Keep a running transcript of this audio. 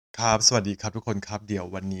ครับสวัสดีครับทุกคนครับเดี๋ยว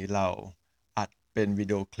วันนี้เราอัดเป็นวิ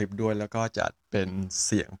ดีโอคลิปด้วยแล้วก็จะอัดเป็นเ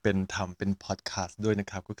สียงเป็นทำเป็นพอดคาสต์ด้วยนะ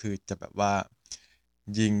ครับก็คือจะแบบว่า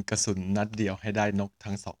ยิงกระสุนนัดเดียวให้ได้นก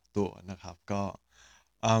ทั้งสองตัวนะครับก็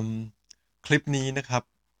อืมคลิปนี้นะครับ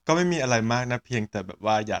ก็ไม่มีอะไรมากนะเพียงแต่แบบ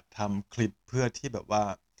ว่าอยากทำคลิปเพื่อที่แบบว่า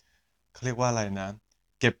เขาเรียกว่าอะไรนะ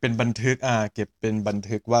เก็บเป็นบันทึกเก็บเป็นบัน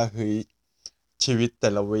ทึกว่าเฮ้ยชีวิตแต่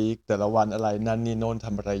ละวีคแต่ละวันอะไรนั่นนี่โน่นท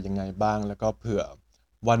ำอะไรยังไงบ้างแล้วก็เผื่อ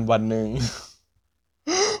วันหนึ่ง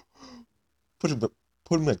พูดถึงแบบ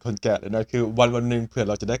พูดเหมือนคนแก่เลยนะคือวันหนึ่งเผื่อ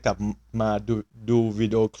เราจะได้กลับมาดูวิ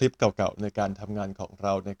ดีโอคลิปเก่าๆในการทำงานของเร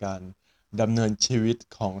าในการดำเนินชีวิต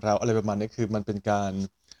ของเราอะไรประมาณนี้คือมันเป็นการ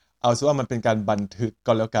เอาซะว่ามันเป็นการบันทึก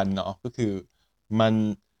ก็แล้วกันเนาะก็คือมัน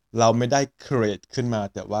เราไม่ได้ create ขึ้นมา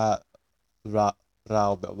แต่ว่าเราเรา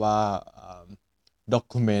แบบว่า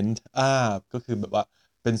document ก็คือแบบว่า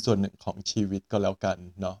เป็นส่วนหนึ่งของชีวิตก็แล้วกัน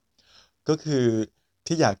เนาะ ก็คือ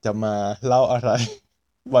ที่อยากจะมาเล่าอะไร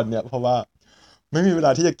วันเนี้ยเพราะว่าไม่มีเวล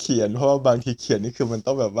าที่จะเขียนเพราะว่าบางทีเขียนนี่คือมัน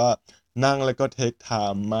ต้องแบบว่านั่งแล้วก็เทคไท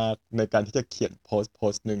ม์มากในการที่จะเขียนโพ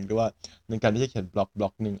สต์หนึ่งหรือว่าในการที่จะเขียนบล็อ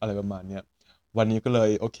กหนึ่งอะไรประมาณเนี้ยวันนี้ก็เลย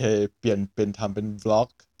โอเคเปลี่ยนเป็นทำเป็นบล็อก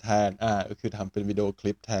แทนก็คือทำเป็นวิดีโอค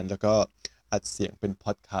ลิปแทนแล้วก็อัดเสียงเป็นพ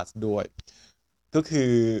อดคาสต์ด้วยก็คื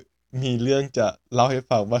อมีเรื่องจะเล่าให้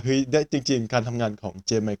ฟังว่าเฮ้ยได้จริงๆการทำงานของ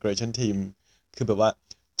J Migration Team คือแบบว่า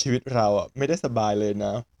ชีวิตเราไม่ได้สบายเลยน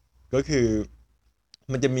ะก็คือ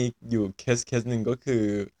มันจะมีอยู่เคสหนึ่งก็คือ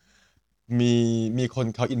มีมีคน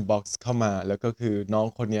เขาอินบ็อกซ์เข้ามาแล้วก็คือน้อง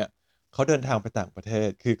คนเนี้ยเขาเดินทางไปต่างประเทศ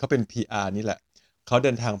คือเขาเป็น PR นี่แหละเขาเ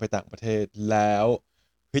ดินทางไปต่างประเทศแล้ว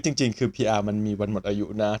เฮ้ยจริงๆคือ PR มันมีวันหมดอายุ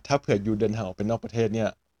นะถ้าเผื่อยูเดินทางออกไปนอกประเทศเนี่ย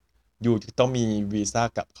ยูต้องมีวีซ่า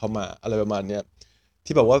กลับเข้ามาอะไรประมาณเนี้ย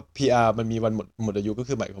ที่บอกว่า PR มันมีวันหมดอายุก็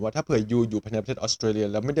คือหมายความว่าถ้าเผื่อยูอยู่ภายในประเทศออสเตรเลีย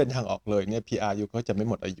แล้วไม่เดินทางออกเลยเนี่ย PR ยูก็จะไม่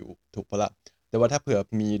หมดอายุถูกปะล่ะแต่ว่าถ้าเผื่อ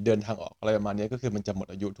มีเดินทางออกอะไรประมาณเนี้ยก็คือมันจะหมด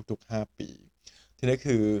อายุทุกๆ5 ปีทีนี้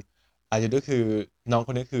คืออาจจะก็คือน้องค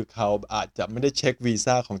นนี้คือเขาอาจจะไม่ได้เช็ควี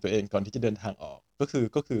ซ่าของตัวเองก่อนที่จะเดินทางออกก็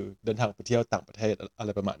คือเดินทางไปเที่ยวต่างประเทศอะไร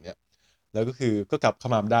ประมาณเนี้ยแล้วก็คือก็กลับเข้า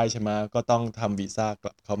มาได้ใช่ไหมก็ต้องทำวีซ่าก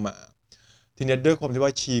ลับเข้ามาทีเนี้ยด้วยความที่ว่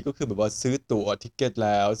าชีก็คือแบบว่าซื้อตั๋วทิกเก็ตแ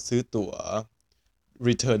ล้วซื้อตั๋ว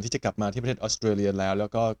return ที่จะกลับมาที่ประเทศออสเตรเลียแล้ว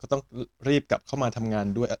ก็ต้องรีบกลับเข้ามาทำงาน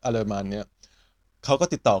ด้วยอะไรประมาณเนี้ยเขาก็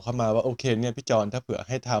ติดต่อเข้ามาว่าโอเคเนี่ยพี่จอนถ้าเผื่อใ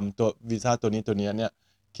ห้ทำตัววีซ่าตัวเนี้ยเนี่ย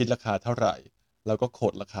คิดราคาเท่าไหร่แล้วก็โค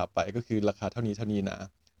ดราคาไปก็คือราคาเท่านี้นะ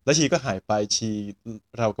แล้วชีก็หายไป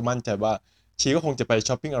เราก็มั่นใจว่าชีก็คงจะไป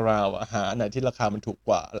ช้อปปิ้งอาราหาอันไหนที่ราคามันถูกก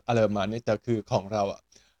ว่าอะไรประมาณนี้แต่คือของเรา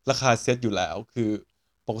ราคาเซ็ตอยู่แล้วคือ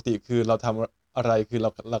ปกติคือเราทำอะไรคือเรา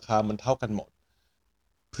ราคามันเท่ากันหมด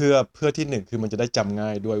เพื่อที่หนึ่งคือมันจะได้จำง่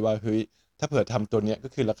ายด้วยว่าเฮ้ยถ้าเผื่อทำตัวเนี้ยก็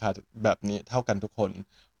คือราคาแบบนี้เท่ากันทุกคน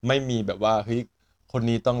ไม่มีแบบว่าเฮ้ยคน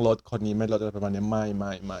นี้ต้องลดคนนี้ไม่ลดอะไรประมาณเนี้ยไ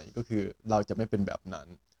ม่ก็คือเราจะไม่เป็นแบบนั้น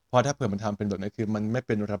เพราะถ้าเผื่อมันทำเป็นแบบนั้นคือมันไม่เ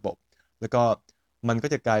ป็นระบบแล้วก็มันก็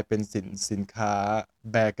จะกลายเป็นสินค้า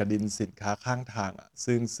แบกกระดินสินค้าข้างทาง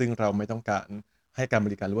ซึ่งเราไม่ต้องการให้การบ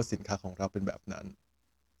ริการหรือว่าสินค้าของเราเป็นแบบนั้น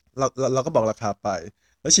เราก็บอกราคาไป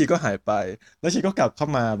แล้วชีก็หายไป แล้วชีก็กลับเข้า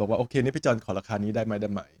มาบอกว่าโอเคนี่พี่จอนขอราคานี้ได้ไห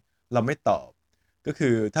มเราไม่ตอบก็คื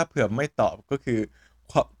อถ้าเผื่อไม่ตอบก็คือ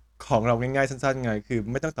ขอของเราง่ายๆสั้นๆไงคือ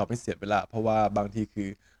ไม่ต้องตอบไม่เสียเวลาเพราะว่าบางทีคือ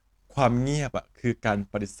ความเงียบคือการ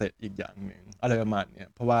ปฏิเสธอีกอย่างหนึ่งอะไรประมาณเนี้ย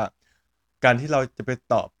เพราะว่าการที่เราจะไป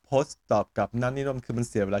ตอบโพสต์ตอบกลับนั่นนี่นั่นคือมัน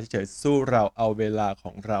เสียเวลาเฉยๆสู้เราเอาเวลาข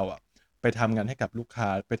องเราไปทำงานให้กับลูกค้า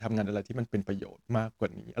ไปทำงานอะไรที่มันเป็นประโยชน์มากกว่า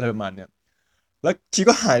นี้อะไรประมาณเนี้ย แล้วชี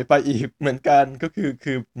ก็หายไปอีกเหมือนกันก็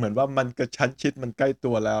คือเหมือนว่ามันกระชั้นชิดมันใกล้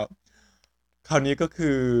ตัวแล้วคราวนี้ก็คื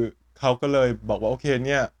อเขาก็เลยบอกว่าโอเคเ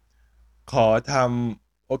นี่ยขอท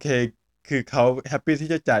ำโอเคคือเขาแฮปปี้ที่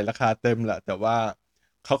จะจ่ายราคาเต็มแหละแต่ว่า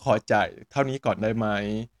เขาขอจ่ายเท่านี้ก่อนได้ไหม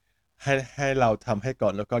ให้เราทำให้ก่อ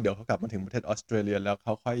นแล้วก็เดี๋ยวเขากลับมาถึงประเทศออสเตรเลียแล้วเข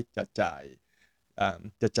าค่อยจะจ่า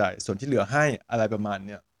ยส่วนที่เหลือให้อะไรประมาณเ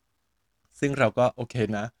นี้ย ซึ่งเราก็โอเค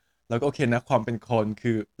นะเราก็โอเคนะความเป็นคน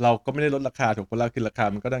คือเราก็ไม่ได้ลดราคาถูกปะล่ะคือราคา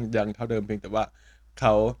มันก็ยังเท่าเดิมเพียงแต่ว่าเข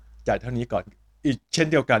าจ่ายเท่านี้ก่อนอีกเช่น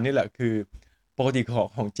เดียวกันนี่แหละคือปกติ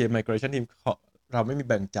ของ J Migration Team ของเราไม่มี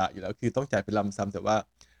แบ่งจ่ายอยู่แล้วคือต้องจ่ายเป็นลำซ้ำแต่ว่า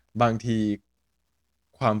บางที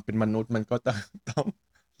ความเป็นมนุษย์มันก็ต้องต้อง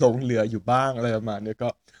หลงเหลืออยู่บ้างอะไรประมาณเนี้ยก็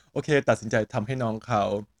โอเคตัดสินใจทำให้น้องเขา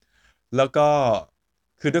แล้วก็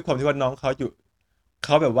คือด้วยความที่ว่าน้องเขาอยู่เข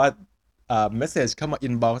าแบบว่า เมสเซจเข้ามาอิ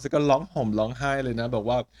นบ็อกซ์ก็ร้องห่มร้องไห้เลยนะบอก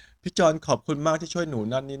ว่าพี่จอนขอบคุณมากที่ช่วยหนู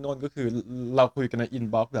นั่นนี่โน่นก็คือเราคุยกันในอิน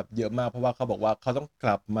บ็อกซ์แบบเยอะมากเพราะว่าเขาบอกว่าเขาต้องก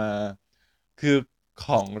ลับมาคือข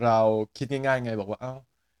องเราคิดง่ายๆไงบอกว่าเอ้า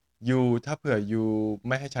ยูถ้าเผื่อยูไ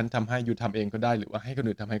ม่ให้ฉันทำให้ยูทำเองก็ได้หรือว่าให้คน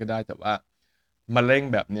อื่นทำให้ก็ได้แต่ว่า มาเร่ง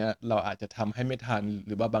แบบเนี้ยเราอาจจะทำให้ไม่ทันห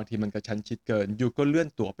รือว่าบางทีมันกระชั้นชิดเกินยูก็เลื่อน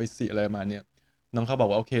ตั๋วไปสิอะไรประมาณเนี้ยน้องเขาบอก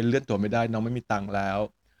ว่าโอเคเลื่อนตั๋วไม่ได้น้องไม่มีตังค์แล้ว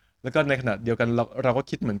แล้วก็ในขณะเดียวกันเราก็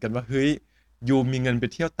คิดเหมือนกันว่าเฮ้ยยูมีเงินไป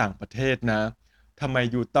เที่ยวต่างประเทศนะทำไม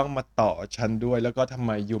ยูต้องมาต่อฉันด้วยแล้วก็ทำไ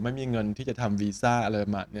มยูไม่มีเงินที่จะทำวีซ่าอะไรปร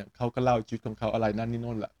ะมาณเนี้ยเขาก็เล่าชีวิตของเขาอะไรนั่นนี่โ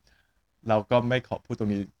น่นแหละเราก็ไม่ขอพูดตร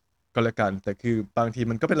งนี้ก็แล้วกันแต่คือบางที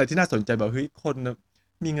มันก็เป็นอะไรที่น่าสนใจแบบเฮ้ยคนน่ะ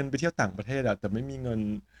มีเงินไปเที่ยวต่างประเทศอะแต่ไม่มีเงิน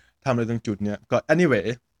ทำอะไรตรงจุดเนี้ยก็ anyway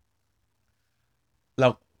เรา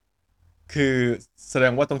คือแสด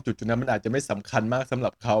งว่าตรงจุดนั้นมันอาจจะไม่สำคัญมากสำหรั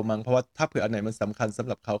บเขามั้งเพราะว่าถ้าเผื่ออันไหนมันสำคัญสำ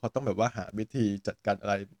หรับเขาเขาต้องแบบว่าหาวิธีจัดการอะ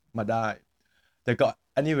ไรมาได้แต่ก็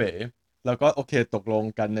anyway เราก็โอเคตกลง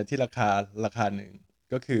กันในที่ราคาหนึ่ง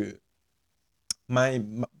ก็คือไม่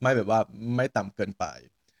ไม่แบบว่าไม่ต่ำเกินไป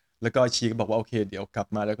แล้วก็ชีก็บอกว่าโอเคเดี๋ยวกลับ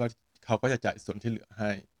มาแล้วก็เขาก็จะจ่ายส่วนที่เหลือใ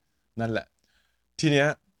ห้นั่นแหละทีเนี้ย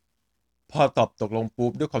พอตอบตกลงปุ๊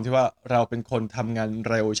บด้วยความที่ว่าเราเป็นคนทำงาน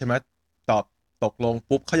เร็วใช่ไหมตอบตกลง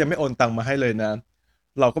ปุ๊บเขายังไม่โอนตังค์มาให้เลยนะ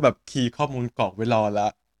เราก็แบบคีย์ข้อมูลกรอกไว้รอละ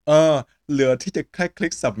เออเหลือที่จะแค่คลิ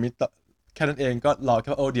ก submit ต่อแค่นั้นเองก็รอแค่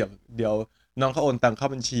ว่าโอ้เดี๋ยวน้องเขาโอนตังเข้า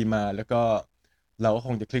บัญชีมาแล้วก็เราก็ค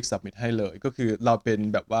งจะคลิก submit ให้เลยก็คือเราเป็น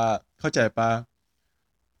แบบว่าเข้าใจปะ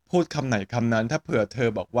พูดคำไหนคำนั้นถ้าเผื่อเธอ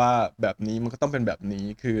บอกว่าแบบนี้มันก็ต้องเป็นแบบนี้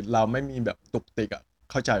คือเราไม่มีแบบตุกติกอ่ะ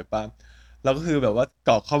เข้าใจปะเราก็คือแบบว่าก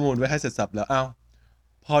รอกข้อมูลไว้ให้เสร็จสับแล้วอ้าว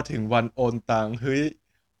พอถึงวันโอนตังค์เฮ้ย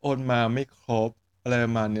โอนมาไม่ครบอะไรป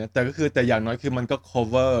ระมาณเนี้ยแต่ก็คือแต่อย่างน้อยคือมันก็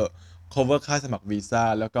cover ค่าสมัครวีซ่า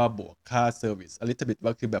แล้วก็บวกค่าเซอร์วิสอลิทบิทว่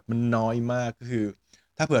าคือแบบมันน้อยมากก็คือ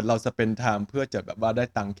ถ้าเผื่อเราสเปนไทม์เพื่อจะแบบว่าได้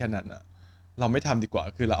ตังค์แค่นั้นอ่ะ เราไม่ทำดีกว่า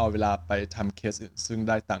คือเราเอาเวลาไปทำเคสอื่นซึ่งไ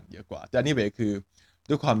ด้ตังค์เยอะกว่า แต่อันนี้เวคือ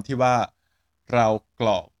ด้วยความที่ว่าเรากร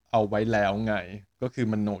อกเอาไว้แล้วไง ก็คือ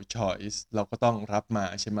มัน no choice เราก็ต้องรับมา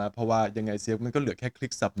ใช่ไหม เพราะว่ายังไงเซฟมันก็เหลือแค่คลิ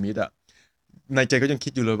ก submit อะในใจก็ยังคิ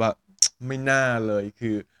ดอยู่เลยว่าไม่น่าเลยคื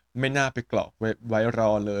อไม่น่าไปกรอกไว้ร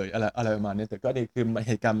อเลยอะไรประมาณนี้แต่ก็นี่คือเ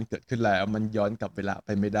หตุการณ์มันเกิดขึ้นแล้วมันย้อนกลับเวลาไป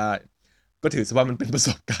ไม่ได้ก็ถือซะว่ามันเป็นประส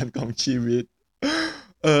บการณ์ของชีวิต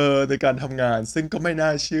ในการทำงานซึ่งก็ไม่น่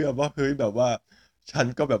าเชื่อว่าเฮ้ยแบบว่าฉัน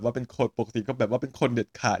ก็แบบว่าเป็นคนปกติก็แบบว่าเป็นคนเด็ด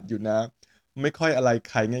ขาดอยู่นะไม่ค่อยอะไร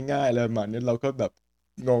ใครง่ายๆอะไรประมาณนี้เราก็แบบ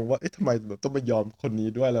งงว่าเอ๊ะทำไมแบบต้องมายอมคนนี้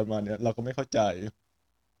ด้วยอะไรประมาณเนี้ยเราก็ไม่เข้าใจ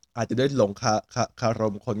อาจจะได้หลงคาร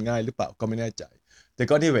มคนง่ายหรือเปล่าก็ไม่แน่ใจแต่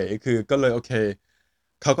ก็นี่เวยคือก็เลยโอเค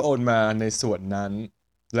เขาก็โอนมาในส่วนนั้น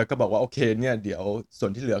แล้วก็บอกว่าโอเคเนี่ยเดี๋ยวส่ว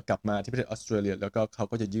นที่เหลือกลับมาที่ประเทศออสเตรเลียแล้วก็เขา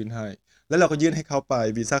ก็จะยื่นให้แล้วเราก็ยื่นให้เขาไป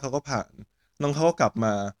วีซ่าเขาก็ผ่าน น้องเขาก็กลับม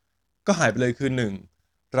าก็หายไปเลยคือหนึ่ง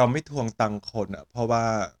เราไม่ทวงตังค์คนอ่ะเพราะว่า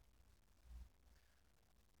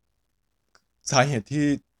สาเหตุ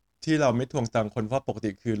ที่เราไม่ทวงตังค์คนเพราะปกติ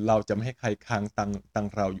คือเราจะไม่ให้ใครค้างตัง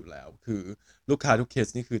ค์เราอยู่แล้วคือลูกค้าทุกเค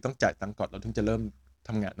สนี่คือต้องจ่ายตังค์ก่อนเราถึงจะเริ่มท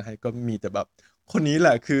ำงานให้ก็มีแต่แบบคนนี้แหล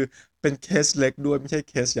ะคือเป็นเคสเล็กด้วยไม่ใช่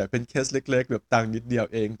เคสใหญ่เป็นเคสเล็กๆแบบตังค์นิดเดียว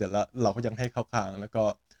เองแต่ละเราก็ยังให้เขาค้างแล้วก็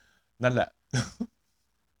นั่นแหละ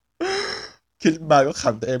คิดมาก็ข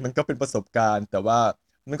ำตัวเองมันก็เป็นประสบการณ์แต่ว่า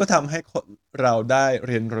มันก็ทำให้เราได้เ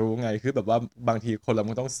รียนรู้ไงคือแบบว่าบางทีคนเรา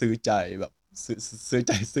มันต้องซื้อใจแบบซื้อใ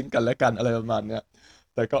จซึ่งกันและกันอะไรประมาณเนี้ย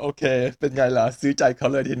แต่ก็โอเคเป็นไงล่ะซื้อใจเขา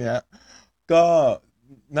เลยทีเนี้ยก็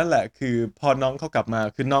นั่นแหละคือพอน้องเขากลับมา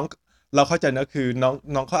คือน้องเราเข้าใจนะคือ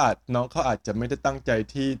น้องเขาอาจจะไม่ได้ตั้งใจ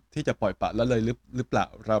ที่จะปล่อยปละละเลยหรือเปล่า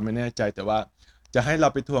เราไม่แน่ใจแต่ว่าจะให้เรา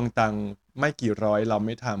ไปทวงตังค์ไม่กี่ร้อยเราไ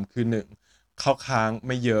ม่ทำคือหนึ่ง เขาค้างไ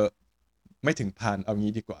ม่เยอะไม่ถึงพันเอา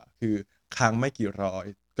งี้ดีกว่าคือค้างไม่กี่ร้อย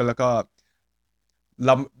ก็แล้วก็เร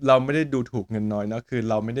าเราไม่ได้ดูถูกเงินน้อยนะคือ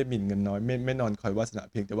เราไม่ได้หมิ่นเงินน้อยไม่นอนคอยวาสนา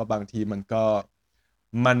เพียงแต่ว่าบางที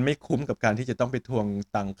มันไม่คุ้มกับการที่จะต้องไปทวง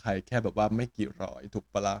ตังค์ใครแค่แบบว่าไม่กี่ร้อยถูก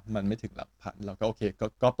ปะละ่ะมันไม่ถึงหลักพันเราก็โอเค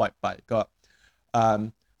ก็ปล่อยไปก็อ่า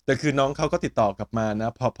แต่คือน้องเขาก็ติดต่อกลับมานะ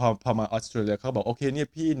พอมาออสเตรเลียเขาบอกโอเคเนี่ย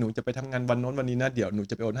พี่หนูจะไปทำงานวันโน้นวันนี้นะเดี๋ยวหนู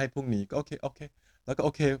จะไปโอนให้พรุ่งนี้ก็โอเค แล้วก็โอ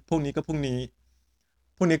เคพรุ่งนี้ก็พรุ่งนี้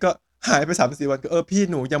พรุ่งนี้ก็หายไป3-4 วันก็พี่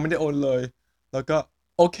หนูยังไม่ได้โอนเลยแล้วก็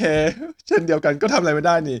โอเคเช่นเดียวกันก็ทำอะไรไม่ไ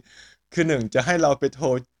ด้นี่คือหนึ่งจะให้เราไปโทร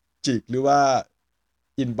จิกหรือว่า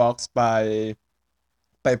อินบ็อกซ์ไป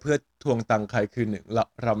เพื่อทวงตังค์ใครคือหนึ่ง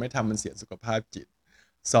เราไม่ทำมันเสียสุขภาพจิต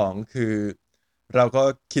สองคือเราก็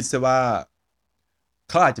คิดซะว่า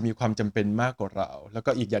เขาอาจจะมีความจำเป็นมากกว่าเราแล้ว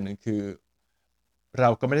ก็อีกอย่างหนึ่งคือ เรา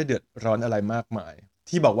ก็ไม่ได้เดือดร้อนอะไรมากมาย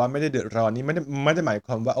ที่บอกว่าไม่ได้เดือดร้อนนี่ไม่ได้หมายค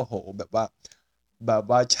วามว่าโอ้โหแบบ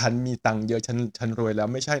ว่าฉันมีตังค์เยอะฉันรวยแล้ว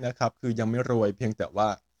ไม่ใช่นะครับคือยังไม่รวยเพียงแต่ว่า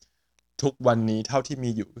ทุกวันนี้เท่าที่มี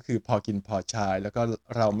อยู่ก็คือพอกินพอใช้แล้วก็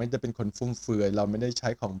เราไม่ได้เป็นคนฟุ่มเฟือยเราไม่ได้ใช้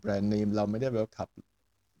ของแบรนด์เนมเราไม่ได้แบบขับ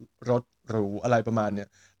รถหรูอะไรประมาณเนี้ย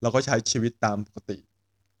เราก็ใช้ชีวิตตามปกติ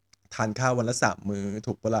ทานข้าววันละ3 มื้อ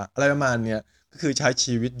ถูกปะล่ะอะไรประมาณเนี้ยก็คือใช้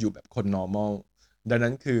ชีวิตอยู่แบบคน normal ดัง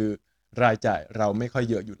นั้นคือ รายจ่ายเราไม่ค่อย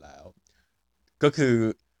เยอะอยู่แล้วก็คือ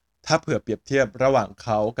ถ้าเผื่อเปรียบเทียบระหว่างเข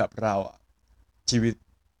ากับเราอะชีวิต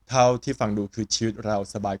เท่าที่ฟังดูคือชีวิตเรา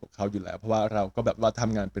สบายกว่าเขาอยู่แล้วเพราะว่าเราก็แบบว่าท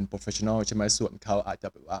ำงานเป็น professional ใช่ไหมส่วนเขาอาจจะ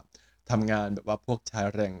แบบว่าทำงานแบบว่าพวกใช้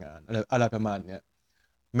แรงงานอะไรประมาณเนี้ย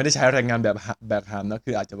ไม่ได้ใช้แรงงานแบบแบกหามนะ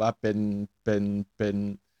คืออาจจะว่าเป็น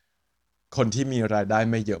คนที่มีรายได้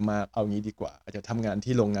ไม่เยอะมากเอางี้ดีกว่าอาจจะทำงาน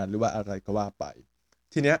ที่โรงงานหรือว่าอะไรก็ว่าไป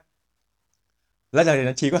ทีเนี้ย แล้วหลังจาก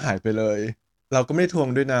นั้นชีก็หายไปเลย เราก็ไม่ได้ทวง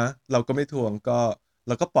ด้วยนะ เราก็ไม่ทวงก็เ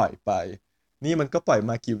ราก็ปล่อยไป นี่มันก็ปล่อย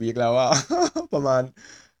มากี่วีคแล้วอะประมาณ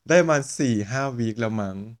ได้ประมาณ4-5 วีคแล้ว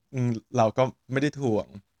มั้งเราก็ไม่ได้ทวง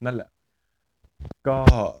นั่นแหละ ก็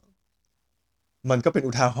มันก็เป็น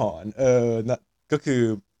อุทาหรณ์นะก็คือ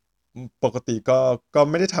ปกติก็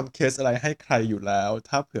ไม่ได้ทำเคสอะไรให้ใครอยู่แล้ว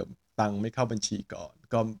ถ้าเผื่อตังค์ไม่เข้าบัญชีก่อน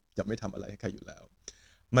ก็จะไม่ทำอะไรให้ใครอยู่แล้ว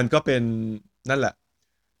มันก็เป็นนั่นแหละ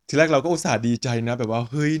ทีแรกเราก็อุตส่าห์ดีใจนะแบบว่า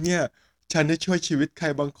เฮ้ยเนี่ยฉันได้ช่วยชีวิตใคร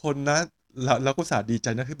บางคนนะเราก็อุตส่าห์ดีใจ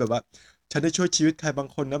นะคือแบบว่าฉันได้ช่วยชีวิตใครบาง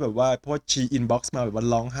คนนะแบบว่าเพราะว่าชีอินบ็อกซ์มาแบบว่า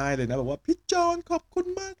ร้องไห้เลยนะแบบว่าพี่จอนขอบคุณ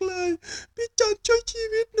มากเลยพี่จอนช่วยชี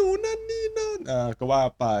วิตหนูนั่นนี่นั่นก็ว่า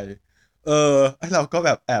ไปไอเราก็แ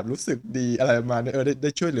บบแอบรู้สึกดีอะไรประมาณนี้ไ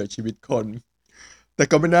ด้ช่วยเหลือชีวิตคนแต่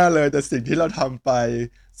ก็ไม่น่าเลยแต่สิ่งที่เราทำไป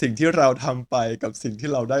สิ่งที่เราทำไปกับสิ่งที่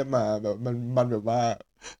เราได้มาแบบมันแบบว่า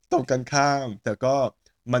ตรงกันข้ามแต่ก็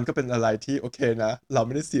มันก็เป็นอะไรที่โอเคนะเราไ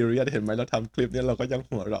ม่ได้ซีเรียสเห็นไหมเราทำคลิปเนี้ยเราก็ยัง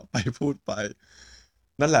หัวเราะไปพูดไป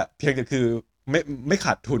นั่นแหละเพียงแต่คือไม่ไม่ข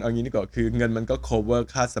าดทุนเอางี้ดีกว่าคือเงินมันก็ cover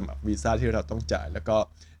ค่าสมัครวีซ่าที่เราต้องจ่ายแล้วก็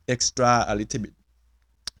extra a little bit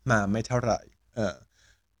มาไม่เท่าไหร่เออ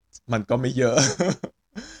มันก็ไม่เยอะ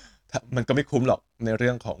มันก็ไม่คุ้มหรอกในเรื่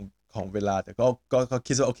องของเวลาแต่ก็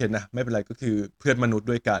คิดว่าโอเคนะไม่เป็นไรก็คือเพื่อนมนุษย์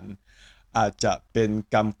ด้วยกันอาจจะเป็น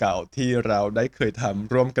กรรมเก่าที่เราได้เคยท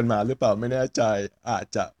ำร่วมกันมาหรือเปล่าไม่แน่ใจอาจ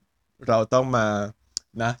จะเราต้องมา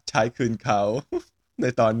นะใช้คืนเขาใน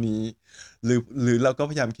ตอนนี้หรือเราก็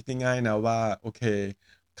พยายามคิดง่ายๆนะว่าโอเค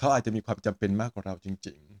เขาอาจจะมีความจำเป็นมากกว่าเราจ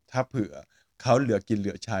ริงๆถ้าเผื่อเขาเหลือกินเห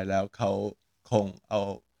ลือใช้แล้วเขาคงเอา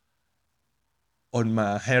โอนมา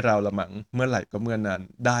ให้เราละมั้งเมื่อไหร่ก็เมื่อนั้น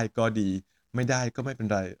ได้ก็ดีไม่ได้ก็ไม่เป็น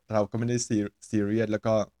ไรเราก็ไม่ได้ซีเรียสแล้ว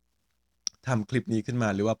ก็ทำคลิปนี้ขึ้นมา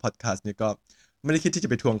หรือว่าพอดแคสต์นี้ก็ไม่ได้คิดที่จะ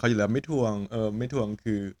ไปทวงเขาอยู่แล้วไม่ทวงไม่ทวง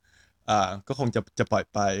คือก็คงจะปล่อย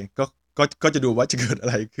ไปก็จะดูว่าจะเกิดอะ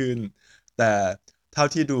ไรขึ้นแต่เท่า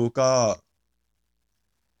ที่ดูก็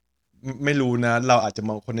ไม่รู้นะเราอาจจะม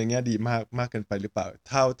องคนในแง่ดีมากเกินไปหรือเปล่า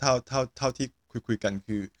เท่าที่คุยกัน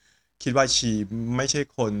คือคิดว่าชีไม่ใช่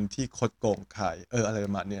คนที่คดโกงใครอะไรป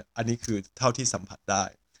ระมาณเนี้ยอันนี้คือเท่าที่สัมผัสได้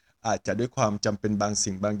อาจจะด้วยความจำเป็นบาง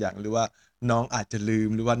สิ่งบางอย่างหรือว่าน้องอาจจะลืม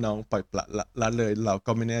หรือว่าน้องปล่อยปละเลยเรา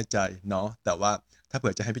ก็ไม่แน่ใจเนาะแต่ว่าถ้าเผื่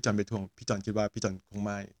อจะให้พี่จอนไปทวงพี่จอนคิดว่าพี่จอนคงไ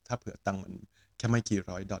ม่ถ้าเผื่อตังค์มันแค่ไม่กี่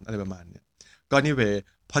ร้อยดอลอะไรประมาณเนี้ยก็นี่เว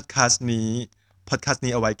พอดแคสต์นี้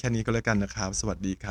เอาไว้แค่นี้ก็แล้วกันนะครับสวัสดีครับ